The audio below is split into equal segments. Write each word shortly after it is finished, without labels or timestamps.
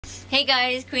Hey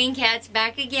guys, Queen Cat's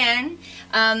back again.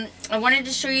 I wanted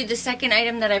to show you the second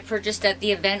item that I purchased at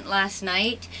the event last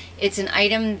night. It's an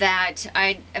item that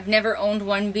I've never owned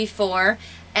one before,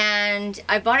 and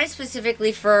I bought it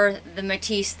specifically for the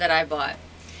Matisse that I bought.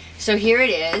 So here it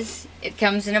is. It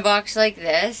comes in a box like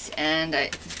this, and a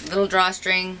little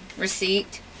drawstring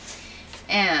receipt.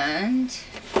 And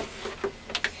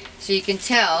so you can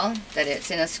tell that it's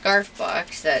in a scarf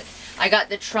box. That I got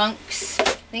the trunks. I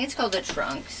think it's called the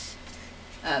trunks.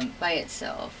 By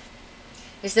itself.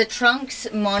 It's the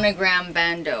Trunks Monogram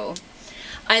Bandeau.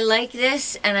 I like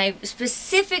this, and I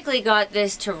specifically got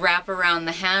this to wrap around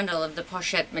the handle of the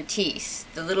Pochette Matisse,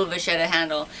 the little vachetta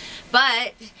handle.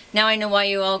 But now I know why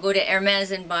you all go to Hermes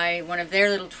and buy one of their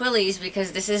little twillies,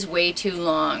 because this is way too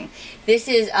long. This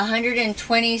is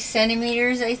 120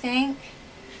 centimeters, I think.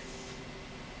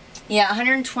 Yeah,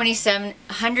 120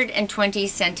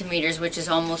 centimeters, which is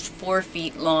almost 4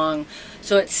 feet long.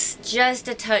 So it's just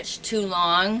a touch too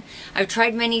long. I've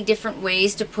tried many different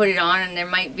ways to put it on, and there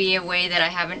might be a way that I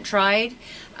haven't tried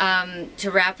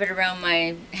to wrap it around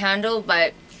my handle,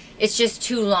 but it's just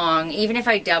too long, even if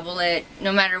I double it,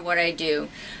 no matter what I do.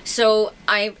 So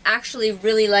I actually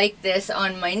really like this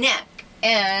on my neck,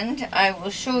 and I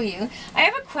will show you. I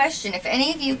have a question, if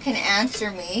any of you can answer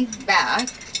me back.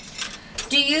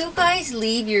 Do you guys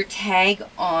leave your tag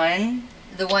on,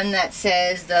 the one that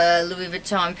says the Louis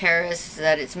Vuitton Paris,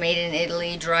 that it's made in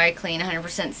Italy, dry, clean,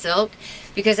 100% silk?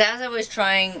 Because as I was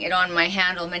trying it on my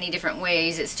handle many different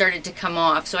ways, it started to come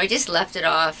off. So I just left it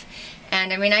off.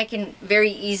 And I mean, I can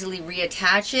very easily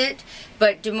reattach it.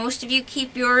 But do most of you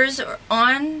keep yours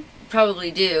on?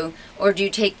 Probably do. Or do you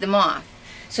take them off?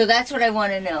 So that's what I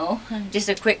want to know. Just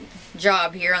a quick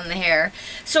job here on the hair.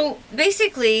 So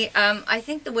basically, I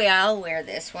think the way I'll wear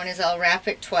this one is I'll wrap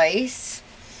it twice,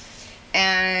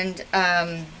 and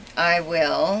I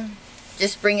will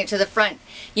just bring it to the front.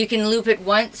 You can loop it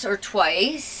once or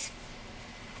twice,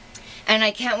 and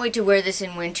I can't wait to wear this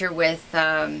in winter with,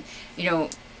 you know,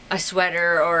 a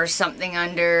sweater or something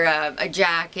under, a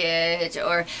jacket,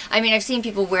 or, I mean, I've seen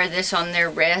people wear this on their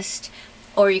wrist,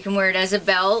 or you can wear it as a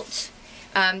belt.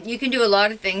 You can do a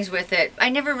lot of things with it. I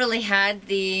never really had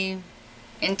the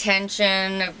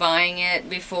intention of buying it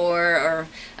before, or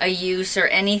a use or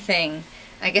anything.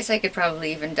 I guess I could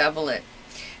probably even double it.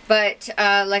 But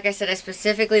like I said, I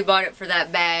specifically bought it for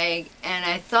that bag, and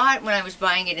I thought when I was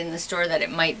buying it in the store that it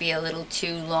might be a little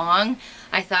too long.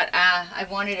 I thought, I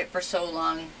wanted it for so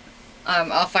long,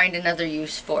 I'll find another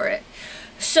use for it.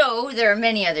 So there are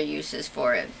many other uses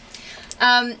for it.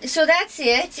 So that's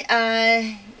it.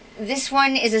 This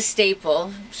one is a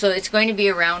staple, so it's going to be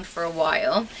around for a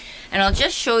while. And I'll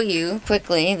just show you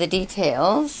quickly the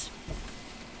details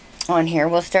on here.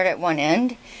 We'll start at one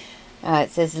end. It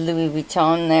says Louis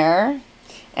Vuitton there.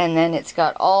 And then it's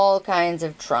got all kinds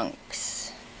of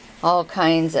trunks. All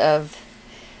kinds of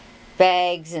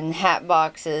bags and hat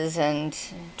boxes and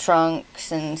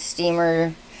trunks and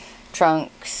steamer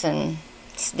trunks. And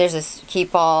there's a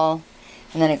keep all.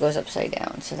 And then it goes upside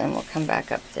down. So then we'll come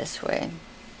back up this way.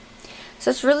 So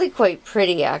it's really quite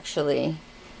pretty, actually.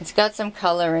 It's got some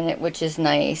color in it, which is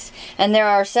nice. And there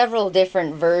are several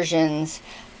different versions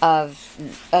of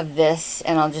this,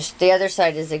 and the other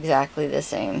side is exactly the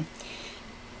same.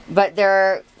 But there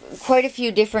are quite a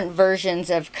few different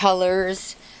versions of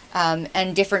colors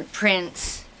and different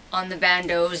prints on the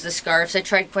bandeaus, the scarves. I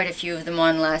tried quite a few of them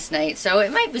on last night, so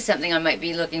it might be something I might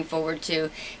be looking forward to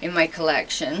in my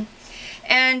collection.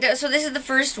 And so this is the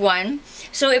first one.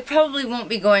 So it probably won't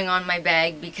be going on my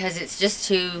bag because it's just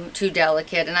too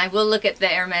delicate. And I will look at the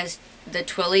Hermes, the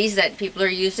twillies that people are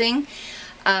using.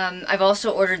 I've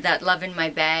also ordered that Love in My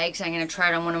Bags. I'm going to try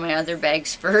it on one of my other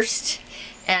bags first,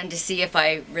 and to see if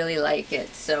I really like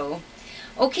it. So,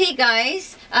 okay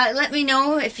guys, let me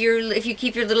know if you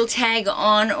keep your little tag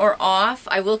on or off.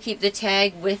 I will keep the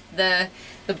tag with the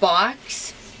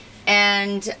box,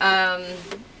 and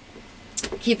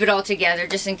keep it all together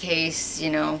just in case,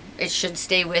 you know, it should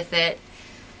stay with it.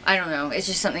 I don't know. It's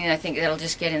just something that I think that'll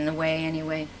just get in the way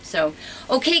anyway. So,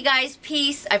 okay guys,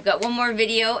 peace. I've got one more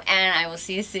video, and I will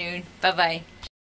see you soon. Bye-bye.